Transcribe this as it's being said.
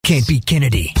can't beat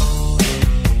Kennedy.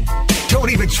 Don't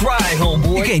even try,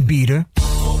 homeboy. You can't beat her.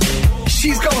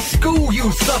 She's gonna school you,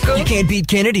 sucker. You can't beat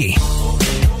Kennedy.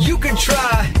 You can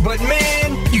try, but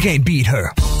man, You can't beat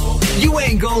her. you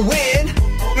ain't gonna win.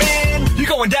 Man, you're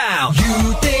going down.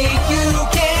 You think you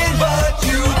can, but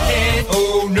you can't.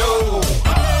 Oh no.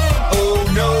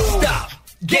 Oh no. Stop.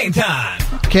 Game time.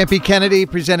 Can't Be Kennedy,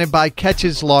 presented by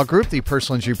Catches Law Group, the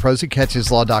personal injury pros at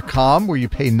catcheslaw.com, where you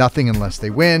pay nothing unless they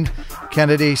win.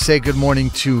 Kennedy, say good morning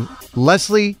to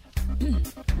Leslie.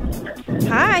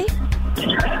 Hi.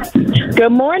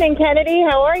 Good morning, Kennedy.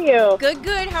 How are you?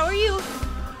 Good. How are you?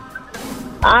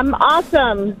 I'm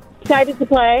awesome. Excited to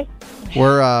play.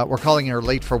 We're calling her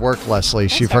late for work, Leslie.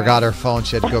 She That's all forgot right. her phone.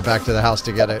 She had to go back to the house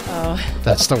to get it. Oh,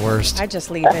 That's the worst. I just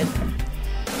leave it.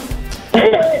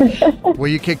 Will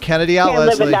you kick Kennedy out, Can't live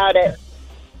Leslie? without it.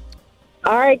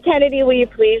 All right, Kennedy, will you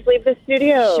please leave the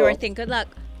studio? Sure thing. Good luck.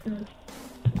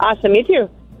 Awesome. You too.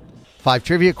 5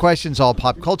 trivia questions, all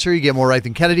pop culture. You get more right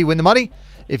than Kennedy, win the money.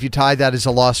 If you tie, that is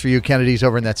a loss for you. Kennedy's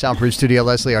over in that soundproof studio.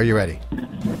 Leslie, are you ready?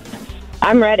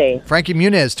 I'm ready. Frankie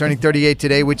Muniz, turning 38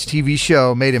 today. Which TV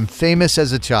show made him famous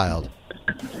as a child?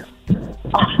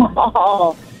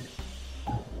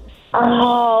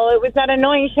 Oh, it was that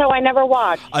annoying show I never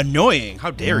watched. Annoying. How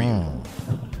dare you?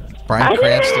 Brian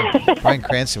Cranston. Brian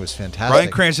Cranston was fantastic. Bryan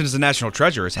Cranston is a national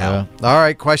treasure as hell. All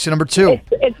right, question number 2.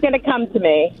 It's going to come to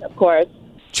me, of course.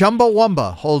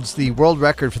 Chumbawamba holds the world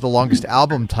record for the longest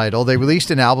album title. They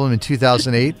released an album in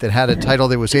 2008 that had a title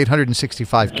that was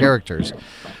 865 characters.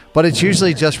 But it's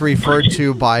usually just referred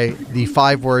to by the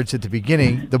 5 words at the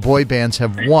beginning. The boy bands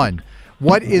have won.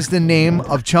 What is the name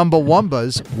of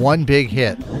Chumbawamba's one big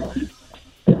hit?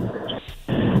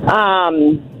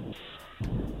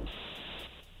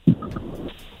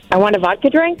 I want a vodka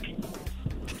drink.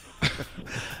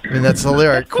 I mean, that's the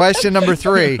lyric. Question number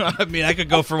 3. I mean, I could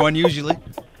go for one usually.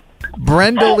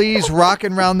 Brenda Lee's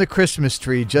Rockin' Round the Christmas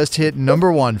Tree just hit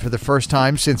number 1 for the first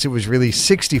time since it was released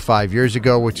 65 years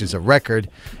ago, which is a record.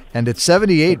 And at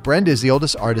 78, Brenda is the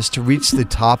oldest artist to reach the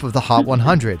top of the Hot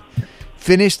 100.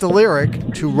 Finish the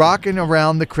lyric to Rockin'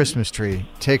 Around the Christmas Tree.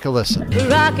 Take a listen.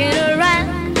 Rocking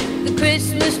around the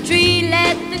Christmas tree,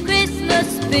 let the Christmas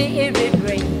spirit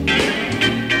ring.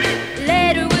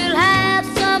 Later we'll have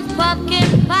some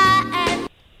pumpkin pie and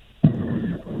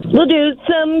We'll do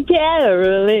some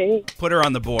caroling. Put her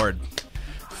on the board.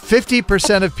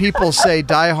 50% of people say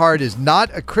Die Hard is not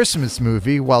a Christmas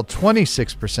movie, while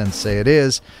 26% say it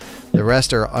is. The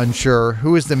rest are unsure.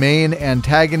 Who is the main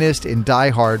antagonist in Die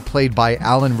Hard, played by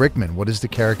Alan Rickman? What is the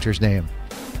character's name?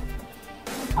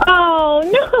 Oh,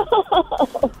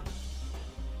 no.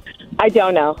 I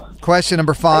don't know. Question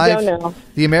number I 5. don't know.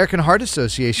 The American Heart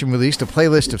Association released a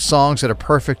playlist of songs that are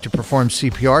perfect to perform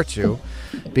CPR to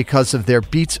because of their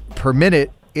beats per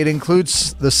minute. It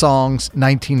includes the songs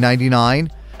 1999,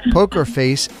 Poker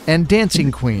Face, and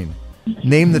Dancing Queen.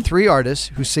 Name the 3 artists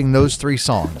who sing those 3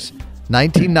 songs.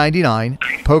 1999,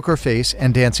 Poker Face,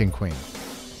 and Dancing Queen.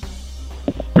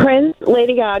 Prince,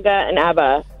 Lady Gaga, and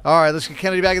ABBA. All right, let's get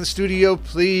Kennedy back in the studio,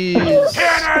 please.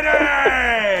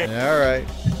 Kennedy! All right.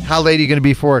 How late are you going to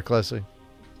be for work, Leslie?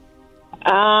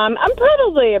 I'm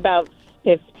probably about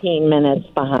 15 minutes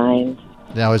behind.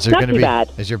 Now, is there Not going to too be?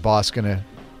 bad. Is your boss going to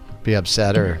be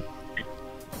upset or?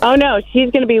 Oh, no,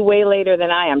 she's going to be way later than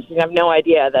I am. She's going to have no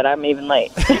idea that I'm even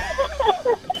late.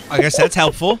 I guess that's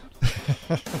helpful.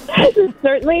 It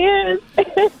certainly is.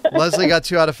 Leslie got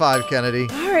 2 out of 5, Kennedy.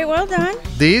 All right, well done.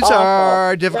 These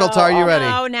are difficult. Are you ready?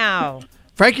 Oh, now.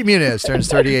 Frankie Muniz turns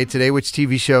 38 today. Which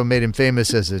TV show made him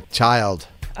famous as a child?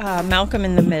 Malcolm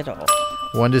in the Middle.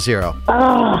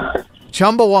 1-0.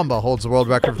 Chumbawamba holds the world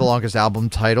record for the longest album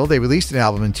title. They released an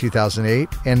album in 2008,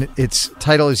 and its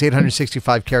title is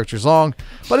 865 characters long,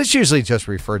 but it's usually just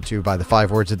referred to by the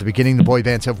 5 words at the beginning. The boy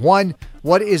bands have won.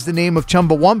 What is the name of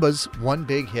Chumbawamba's one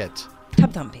big hit?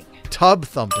 Tub thumping. Tub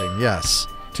thumping, yes.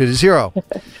 2-0.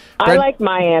 I like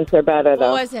my answer better,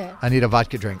 though. What was it? I need a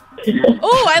vodka drink.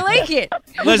 Oh, I like it.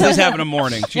 Leslie's having a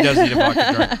morning. She does need a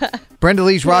vodka drink. Brenda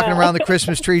Lee's Rockin' Around the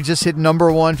Christmas Tree just hit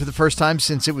number 1 for the first time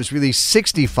since it was released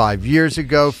 65 years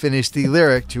ago. Finish the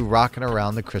lyric to Rockin'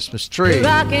 Around the Christmas Tree.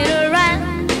 rocking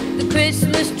around the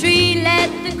Christmas tree, let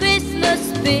the Christmas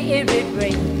spirit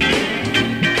ring.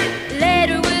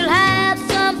 Later we'll have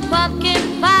some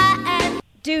pumpkin pie and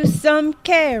Do some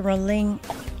caroling.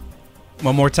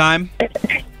 One more time.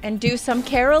 And do some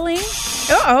caroling.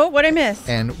 Uh-oh, what'd I miss?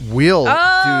 And we'll do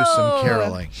some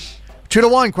caroling.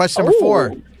 2-1, question number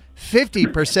 4.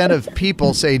 50% of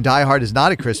people say Die Hard is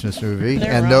not a Christmas movie,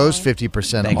 They're and wrong. those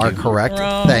 50% Thank are you. correct.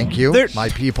 Wrong. Thank you, They're- my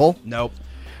people. Nope.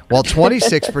 While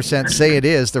 26% say it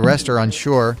is, the rest are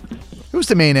unsure. Who's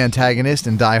the main antagonist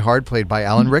in Die Hard, played by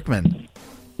Alan Rickman?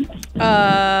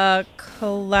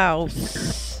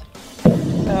 Klaus.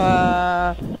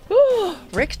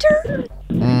 Richter?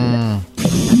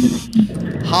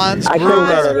 Hans I couldn't Gruber.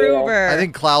 remember. Gruber. I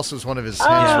think Klaus was one of his He's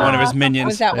one of his minions.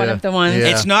 Was that one Yeah. of the ones? Yeah.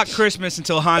 It's not Christmas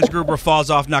until Hans Gruber falls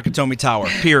off Nakatomi Tower.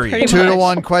 Period. Pretty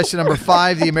 2-1. Question number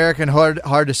 5. The American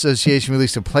Heart Association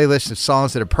released a playlist of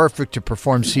songs that are perfect to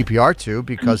perform CPR to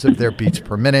because of their beats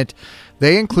per minute.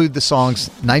 They include the songs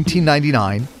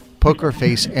 1999, Poker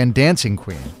Face, and Dancing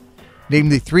Queen. Name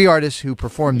the 3 artists who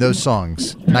performed those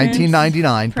songs.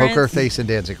 1999, Poker Prince. Face, and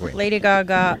Dancing Queen. Lady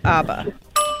Gaga, ABBA.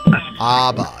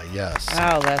 ABBA, yes.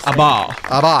 Oh, Leslie. Abba.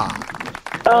 ABBA.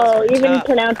 Oh, even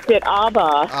pronounced it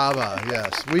Abba. ABBA,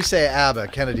 yes. We say ABBA.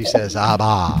 Kennedy says ABBA.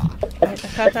 I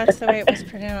thought that's the way it was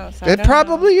pronounced. I It don't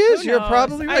probably know. is. Who You're knows?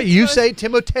 probably I right. You suppose- say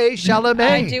Timothée Chalamet.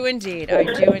 I do indeed. I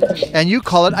do indeed. And you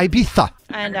call it Ibiza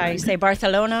And I say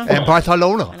Barcelona. and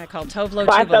Barcelona. And I call Tovlo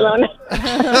Barcelona.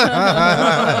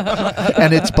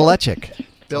 And it's Belichick.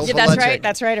 Bill Yeah, that's Belichick. right.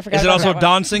 That's right. I forgot Is it about also that one.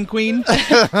 Dancing Queen? No.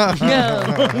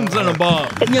 It's on a bomb.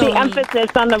 It's the emphasis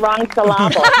on the wrong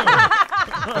syllable.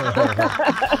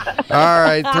 All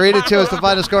right, 3-2 is the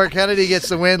final score. Kennedy gets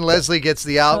the win. Leslie gets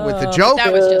the out with the joke.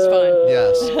 That was just fun.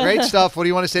 Yes, great stuff. What do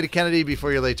you want to say to Kennedy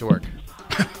before you're late to work?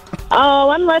 Oh,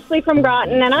 I'm Leslie from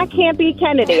Groton, and I can't beat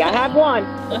Kennedy. I have one.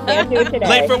 Can't do it today.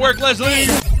 Late for work, Leslie.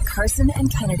 Carson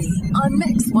and Kennedy on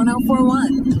Mix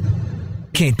 104.1.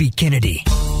 Can't beat Kennedy.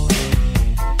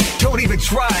 Don't even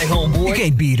try, homeboy. You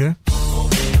can't beat her.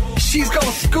 She's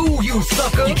gonna school you,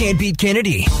 sucker. You can't beat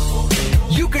Kennedy.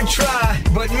 You can try,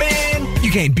 but man,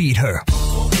 You can't beat her.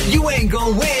 you ain't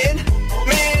gonna win.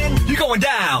 Man, you're going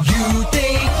down. You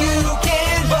think you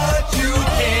can, but you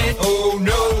can't. Oh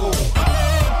no.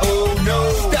 Oh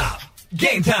no. Stop.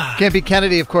 Game time. Can't Beat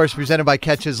Kennedy, of course, presented by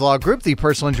Catches Law Group, the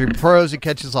personal injury pros at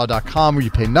catcheslaw.com, where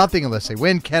you pay nothing unless they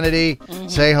win. Kennedy,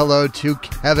 say hello to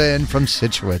Kevin from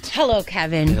Scituate. Hello,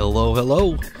 Kevin. Hello,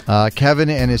 hello. Kevin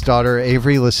and his daughter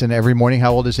Avery listen every morning.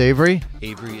 How old is Avery?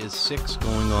 Avery is 6,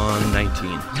 going on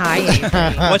 19. Hi,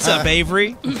 Avery. What's up,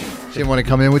 Avery? She didn't want to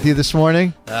come in with you this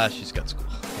morning? She's got school,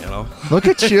 you know. Look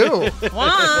at you.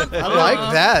 Womp. I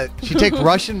like that. She take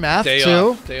Russian math Day too?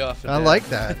 off. Day off. I like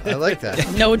that. I like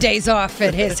that. No days off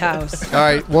at his house. All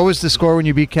right. What was the score when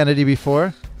you beat Kennedy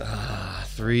before?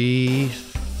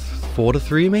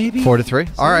 4-3, maybe? 4-3.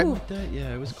 All right.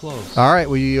 Yeah, it was close. All right.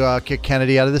 Will you kick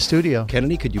Kennedy out of the studio?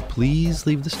 Kennedy, could you please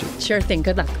leave the studio? Sure thing.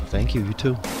 Good luck. Thank you, you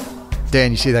too. Dan,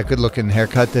 you see that good-looking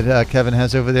haircut that Kevin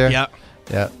has over there? Yeah.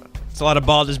 Yeah. It's a lot of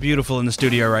bald is beautiful in the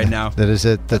studio right now. That is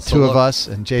it. The That's two the of look. us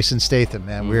and Jason Statham,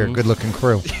 man. We're a good-looking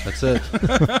crew. That's it.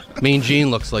 Mean Gene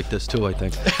looks like this too, I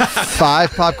think.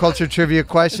 5 pop culture trivia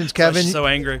questions, Kevin. So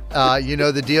angry. You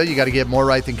know the deal. You got to get more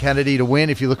right than Kennedy to win.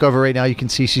 If you look over right now, you can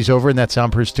see she's over in that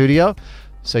soundproof studio.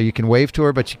 So you can wave to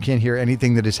her, but you can't hear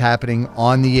anything that is happening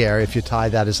on the air. If you tie,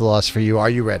 that is a loss for you. Are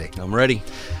you ready? I'm ready.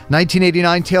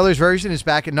 1989, Taylor's version is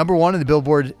back at number 1 in the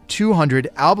Billboard 200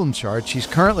 album chart. She's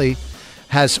currently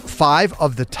has 5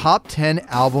 of the top 10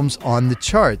 albums on the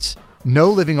charts.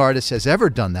 No living artist has ever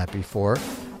done that before.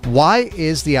 Why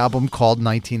is the album called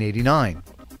 1989?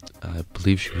 I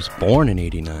believe she was born in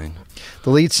 89. The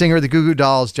lead singer of the Goo Goo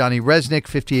Dolls, Johnny Resnick,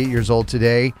 58 years old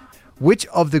today. Which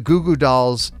of the Goo Goo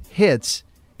Dolls hits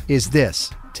is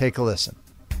this? Take a listen.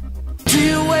 Do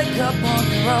you wake up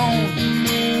on your own?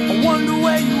 I wonder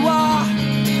where you are.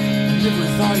 Live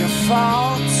with all your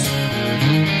faults.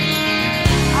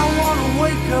 I wanna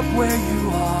wake up where you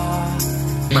are.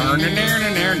 I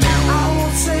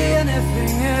won't say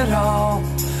anything at all.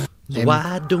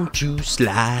 Why don't you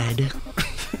slide?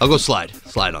 I'll go slide.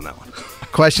 Slide on that one.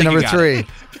 Question I think number you 3.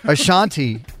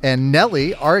 Ashanti and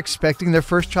Nelly are expecting their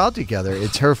first child together.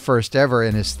 It's her first ever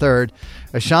and his third.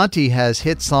 Ashanti has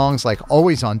hit songs like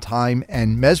Always on Time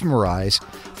and Mesmerize,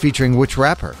 featuring which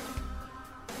rapper?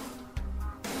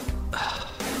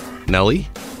 Nelly?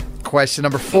 Question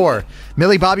number 4.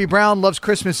 Millie Bobby Brown loves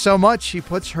Christmas so much she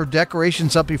puts her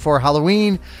decorations up before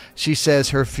Halloween. She says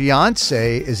her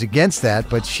fiance is against that,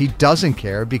 but she doesn't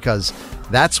care because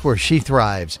that's where she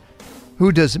thrives.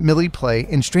 Who does Millie play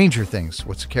in Stranger Things?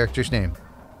 What's the character's name?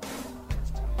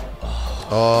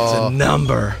 It's a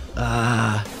number.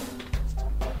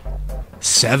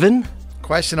 7?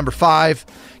 Question number 5.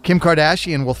 Kim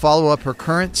Kardashian will follow up her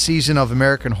current season of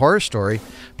American Horror Story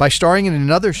by starring in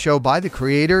another show by the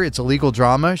creator. It's a legal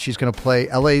drama. She's going to play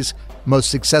LA's most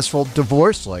successful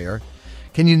divorce lawyer.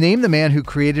 Can you name the man who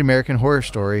created American Horror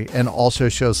Story and also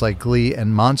shows like Glee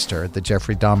and Monster, the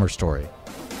Jeffrey Dahmer story?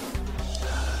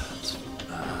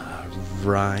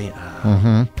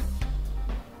 Ryan.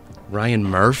 Ryan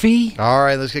Murphy? All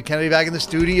right, let's get Kennedy back in the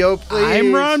studio, please.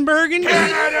 I'm Ron Burgundy.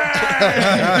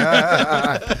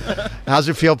 How's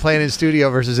it feel playing in studio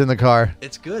versus in the car?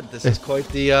 It's good. This is quite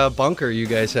the bunker you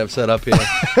guys have set up here.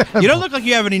 You don't look like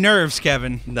you have any nerves,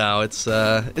 Kevin. No, it's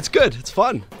good. It's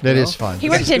fun. It is fun. He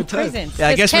worked in prison. Yeah,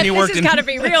 I guess when you worked this in... has got to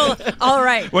be real. All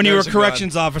right. When you were a Nerves are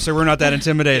corrections officer, we're not that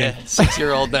intimidating. Yeah,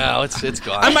 6-year-old now. It's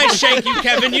gone. I might shake you,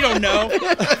 Kevin. You don't know.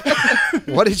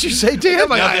 What did you say, Dan?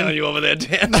 Am I eye on you over there,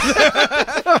 Dan?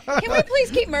 Can we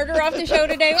please keep murder off the show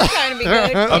today? We're trying to be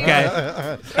good.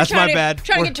 Okay. That's my bad.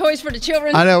 Trying to get toys for the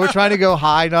children. I know, we're trying to go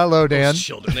high, not low, Dan. Those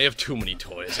children, they have too many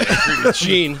toys. I agree with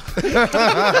Gene.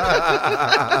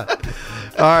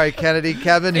 All right, Kennedy.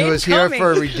 Kevin, who is here Incoming.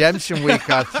 for Redemption Week,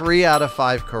 got 3 out of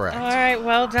 5 correct. All right,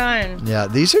 well done. Yeah,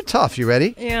 these are tough. You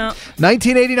ready? Yeah.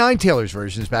 1989, Taylor's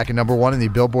version is back at number 1 in the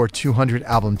Billboard 200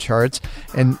 album charts,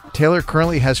 and Taylor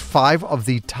currently has 5 of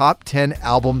the top 10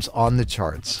 albums on the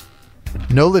charts.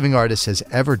 No living artist has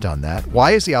ever done that.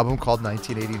 Why is the album called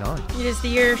 1989? It is the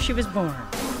year she was born.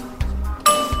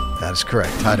 That is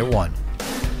correct. Tied at 1.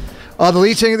 The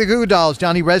lead singer of the Goo Goo Dolls,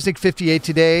 Johnny Resnick, 58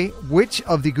 today. Which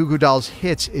of the Goo Goo Dolls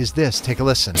hits is this? Take a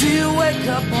listen. Do you wake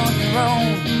up on your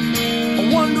own?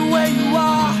 I wonder where you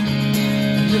are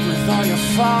and live with all your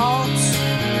faults.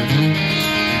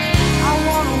 I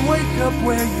want to wake up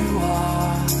where you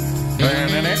are.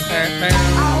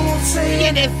 I won't say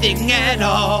anything at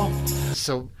all.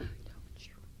 So,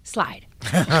 Slide.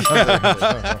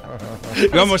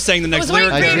 You almost sang the next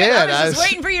lyric. I did. I was just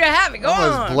waiting for you to have it. Go I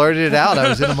on. almost blurted it out. I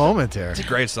was in a moment there. It's a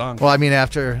great song. Well, I mean,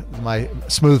 after my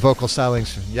smooth vocal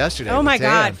stylings from yesterday. Oh my with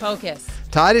God, Dan. focus.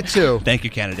 Tied at 2. Thank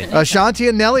you, Kennedy. Shanti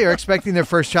and Nelly are expecting their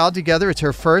first child together. It's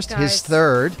her first, his Guys,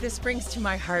 third. This brings to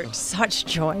my heart such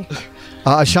joy.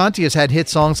 Ashanti has had hit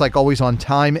songs like Always on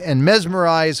Time and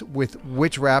Mesmerize with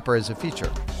which rapper as a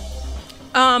feature?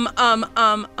 Was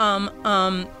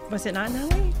it not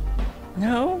Nelly?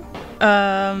 No.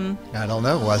 I don't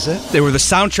know. Was it? They were the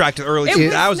soundtrack to the early It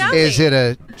was 2000s. Nelly. Is it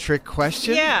a trick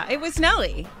question? Yeah, it was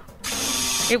Nelly.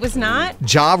 It was not?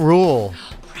 Ja Rule.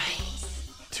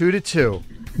 2-2.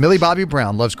 Millie Bobby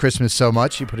Brown loves Christmas so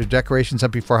much. She put her decorations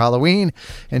up before Halloween,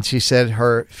 and she said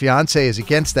her fiance is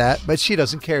against that, but she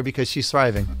doesn't care because she's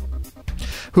thriving.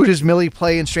 Who does Millie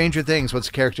play in Stranger Things? What's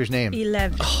the character's name?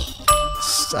 11.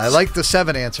 I like the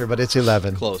 7 answer, but it's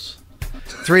 11. Close.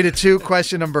 3-2.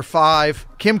 Question number 5.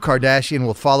 Kim Kardashian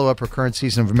will follow up her current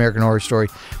season of American Horror Story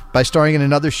by starring in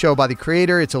another show by the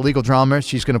creator. It's a legal drama.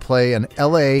 She's going to play an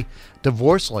L.A.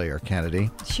 divorce lawyer, Kennedy.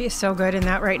 She is so good in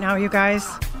that right now, you guys.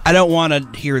 I don't want to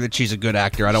hear that she's a good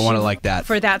actor. I don't want to like that.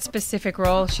 For that specific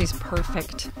role, she's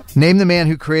perfect. Name the man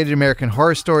who created American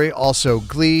Horror Story, also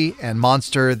Glee and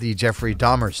Monster, the Jeffrey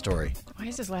Dahmer story. Why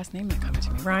is his last name not coming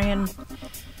to me? Ryan.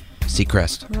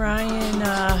 Seacrest.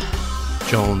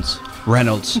 Jones.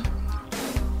 Reynolds.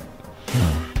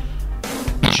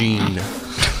 Gene.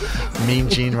 Mean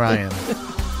Gene Ryan.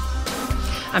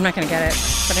 I'm not going to get it,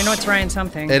 but I know it's Ryan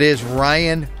something. It is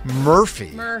Ryan Murphy.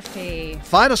 Murphy.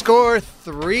 Final score, 3-3.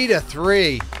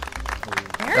 Very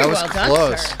That was well done,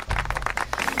 close. sir.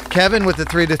 Kevin with the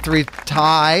 3-3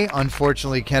 tie.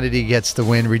 Unfortunately, Kennedy gets the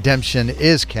win. Redemption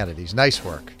is Kennedy's. Nice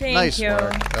work. Thank nice you.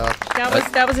 work.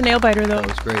 That was a nail biter, though. That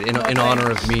was great. In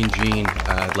honor of Mean Gene,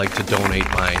 I'd like to donate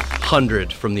my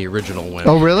 100 from the original win.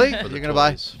 Oh, really? For the You're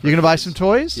gonna toys. buy some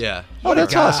toys? Yeah. Oh,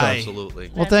 that's awesome.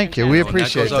 Absolutely. Well, thank you. We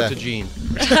appreciate that. Goes out that. to Gene.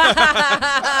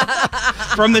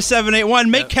 From the 781,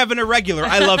 make Kevin a regular.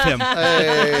 I love him.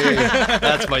 Hey.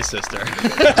 That's my sister.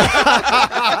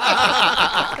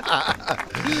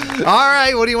 All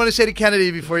right. What do you want to say to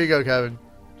Kennedy before you go, Kevin?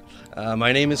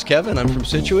 My name is Kevin. I'm from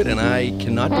Situate, and I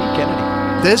cannot beat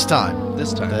Kennedy. This time.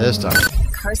 This time.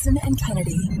 Carson and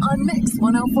Kennedy on Mix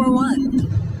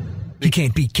 104.1. You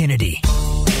can't beat Kennedy.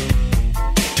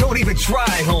 Don't even try,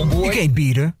 homeboy. You can't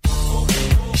beat her.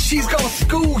 She's gonna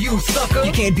school you, sucker.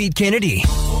 You can't beat Kennedy.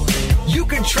 You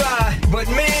can try, but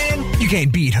man, You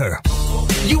can't beat her.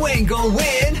 you ain't gonna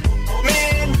win.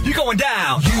 Man, you're going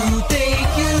down. You think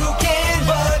you can,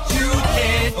 but you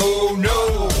can't. Oh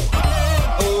no.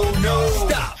 Oh no.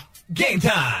 Stop. Game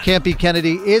time. Can't Beat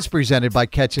Kennedy is presented by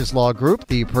Catches Law Group,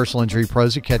 the personal injury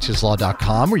pros at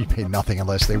catcheslaw.com, where you pay nothing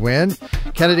unless they win.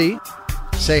 Kennedy,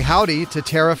 say howdy to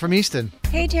Tara from Easton.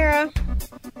 Hey, Tara.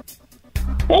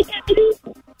 Hey, Kennedy.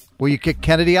 Will you kick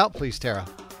Kennedy out, please, Tara?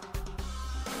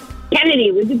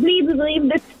 Kennedy, would you please leave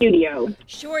the studio?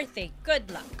 Sure thing. Good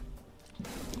luck.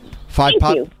 Five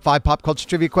Thank pop culture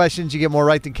trivia questions. You get more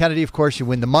right than Kennedy. Of course, you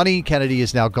win the money. Kennedy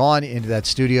is now gone into that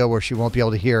studio where she won't be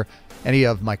able to hear any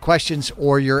of my questions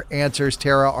or your answers.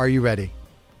 Tara, are you ready?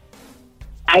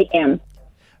 I am.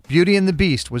 Beauty and the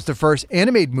Beast was the first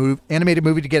animated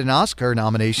movie to get an Oscar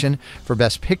nomination for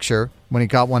Best Picture when it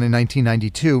got one in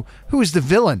 1992. Who was the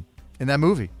villain in that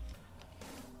movie?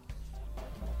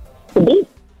 The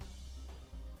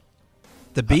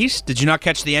Beast? Did you not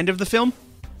catch the end of the film?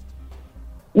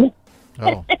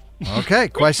 Oh, okay.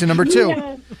 Question number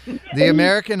 2. The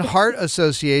American Heart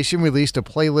Association released a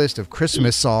playlist of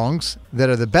Christmas songs that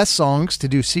are the best songs to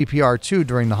do CPR to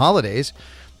during the holidays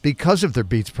because of their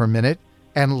beats per minute.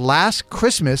 And Last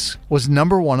Christmas was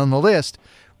number 1 on the list.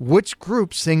 Which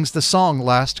group sings the song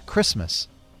Last Christmas?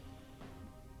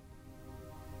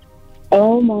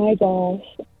 Oh my gosh.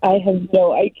 I have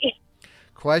no idea.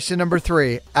 Question number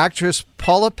 3. Actress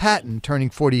Paula Patton turning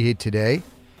 48 today.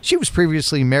 She was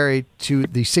previously married to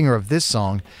the singer of this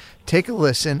song. Take a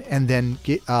listen and then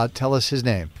tell us his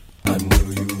name. I know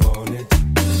you want it.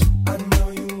 I know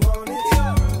you want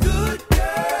it. Good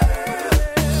girl.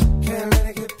 Can't let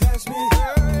it get past me.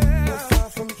 You're far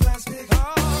from plastic.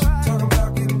 Talking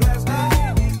about getting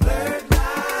blasted. Blurred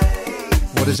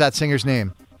lines. What is that singer's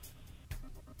name?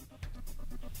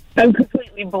 I'm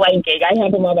completely blanking. I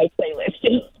have him on my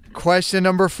playlist. Question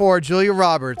number 4. Julia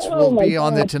Roberts will be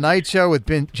on The Tonight Show with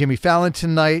Jimmy Fallon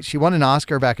tonight. She won an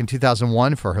Oscar back in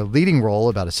 2001 for her leading role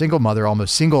about a single mother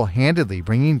almost single-handedly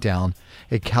bringing down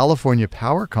a California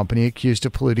power company accused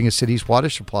of polluting a city's water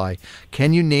supply.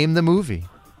 Can you name the movie?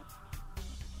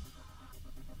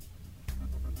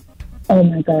 Oh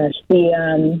my gosh.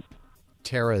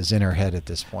 Tara is in her head at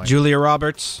this point. Julia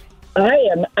Roberts. I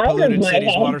am out Polluted of my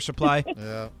city's head. water supply.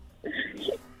 Yeah.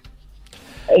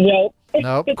 Nope.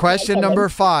 Nope. Question number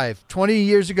 5. 20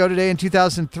 years ago today in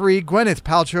 2003, Gwyneth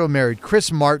Paltrow married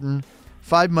Chris Martin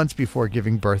 5 months before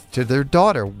giving birth to their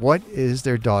daughter. What is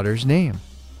their daughter's name?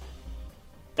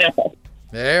 Apple.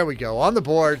 There we go. On the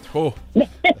board. Oh.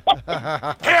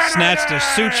 Snatched a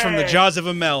suits from the jaws of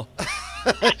a Mel.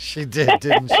 She did,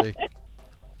 didn't she?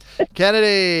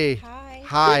 Kennedy. Hi.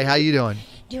 Hi, how you doing?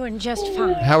 Doing just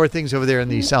fine. How are things over there in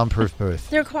the soundproof booth?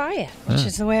 They're quiet, which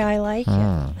is the way I like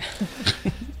it.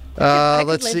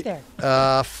 Let's live see. there.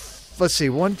 Let's see.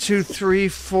 1, 2, 3,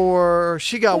 4.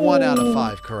 She got 1 out of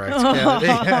 5 correct, Kennedy.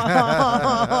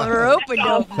 We're open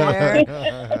up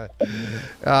there.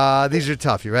 These are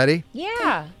tough. You ready?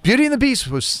 Yeah. Beauty and the Beast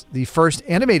was the first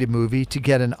animated movie to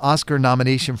get an Oscar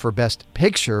nomination for Best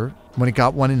Picture when it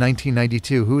got one in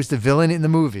 1992. Who is the villain in the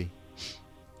movie?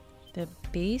 The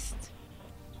Beast?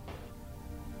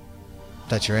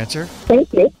 That's your answer?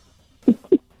 Thank you.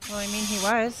 Well, I mean, he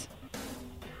was.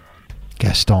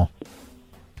 Gaston.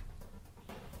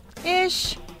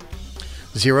 Ish.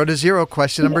 0-0.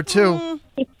 Question number 2.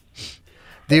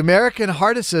 The American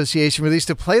Heart Association released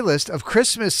a playlist of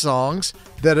Christmas songs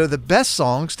that are the best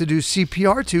songs to do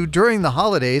CPR to during the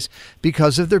holidays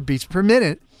because of their beats per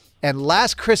minute. And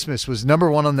Last Christmas was number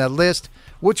 1 on that list.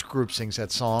 Which group sings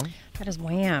that song? That is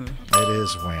Wham. It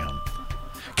is Wham.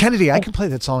 Kennedy, I can play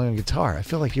that song on guitar. I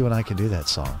feel like you and I can do that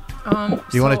song. Do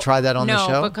you want to try that on the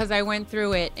show? No, because I went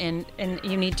through it, and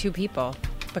you need 2 people.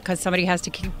 Because somebody has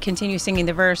to continue singing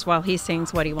the verse while he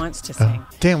sings what he wants to sing.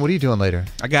 Dan, what are you doing later?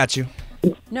 I got you.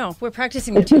 No, we're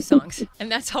practicing the 2 songs,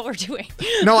 and that's all we're doing.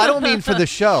 No, I don't mean for the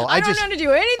show. I don't know how to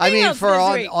do anything I mean else for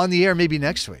this week. on the air maybe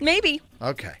next week. Maybe.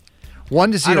 Okay.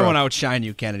 1-0. I don't want to outshine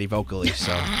you, Kennedy, vocally,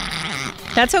 so.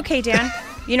 That's okay, Dan.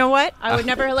 You know what? I would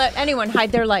never let anyone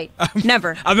hide their light.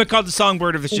 Never. I've been called the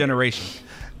songbird of this generation.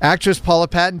 Actress Paula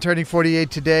Patton turning 48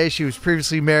 today. She was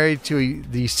previously married to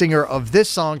the singer of this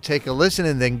song. Take a listen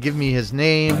and then give me his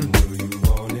name.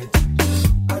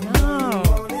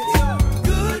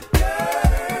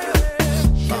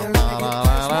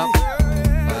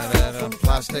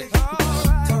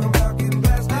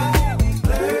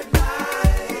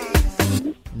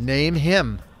 Name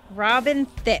him. Robin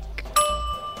Thicke.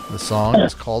 The song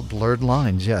is called Blurred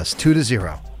Lines. Yes,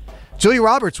 2-0. Julia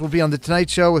Roberts will be on The Tonight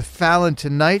Show with Fallon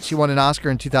tonight. She won an Oscar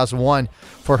in 2001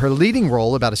 for her leading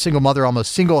role about a single mother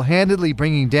almost single-handedly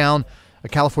bringing down a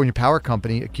California power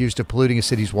company accused of polluting a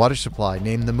city's water supply.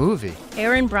 Name the movie.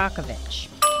 Aaron Brockovich.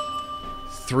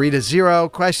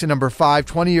 3-0. Question number 5.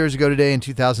 20 years ago today in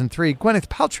 2003, Gwyneth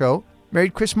Paltrow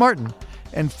married Chris Martin.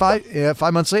 And 5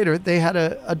 months later, they had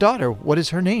a daughter. What is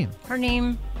her name? Her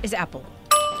name is Apple.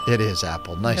 It is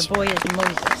Apple. Nice. The boy is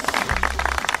Moses.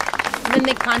 And then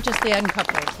they consciously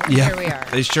uncoupled. And Yeah, here we are.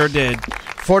 they sure did.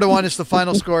 4-1 is the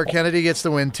final score. Kennedy gets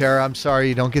the win. Tara, I'm sorry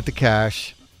you don't get the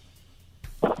cash.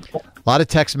 A lot of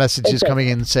text messages coming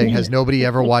in saying, has nobody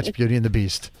ever watched Beauty and the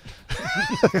Beast?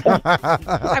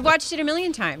 I've watched it a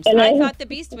million times. I thought the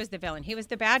Beast was the villain. He was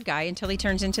the bad guy until he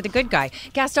turns into the good guy.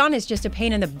 Gaston is just a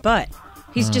pain in the butt.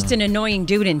 He's just an annoying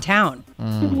dude in town.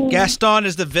 Gaston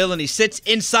is the villain. He sits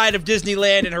inside of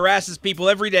Disneyland and harasses people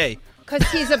every day. Because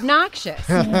he's obnoxious.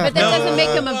 But that doesn't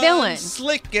make him a villain.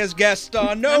 Slick as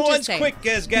Gaston. No I'm just one's saying. quick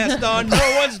as Gaston.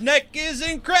 No one's neck is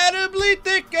incredibly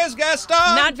thick as Gaston.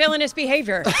 Not villainous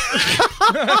behavior.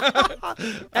 I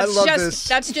love this.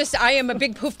 That's just, I am a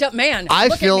big poofed up man. I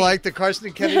Look feel at me. like the Carson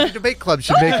and Kennedy Debate Club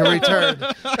should make a return.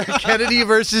 Kennedy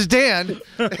versus Dan.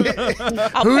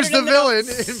 Who's the villain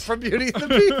from Beauty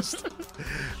and the Beast?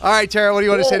 All right, Tara, what do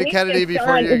you want to say to Kennedy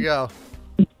before you go?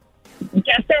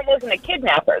 Gaston wasn't a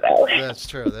kidnapper, though. That's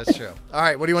true. That's true. All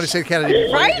right, what do you want to say to Kennedy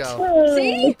before you go?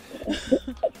 See?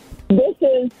 This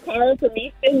is Tara from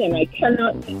Easton, and I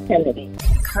cannot be Kennedy.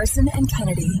 Carson and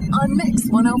Kennedy on Mix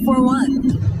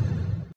 104.1.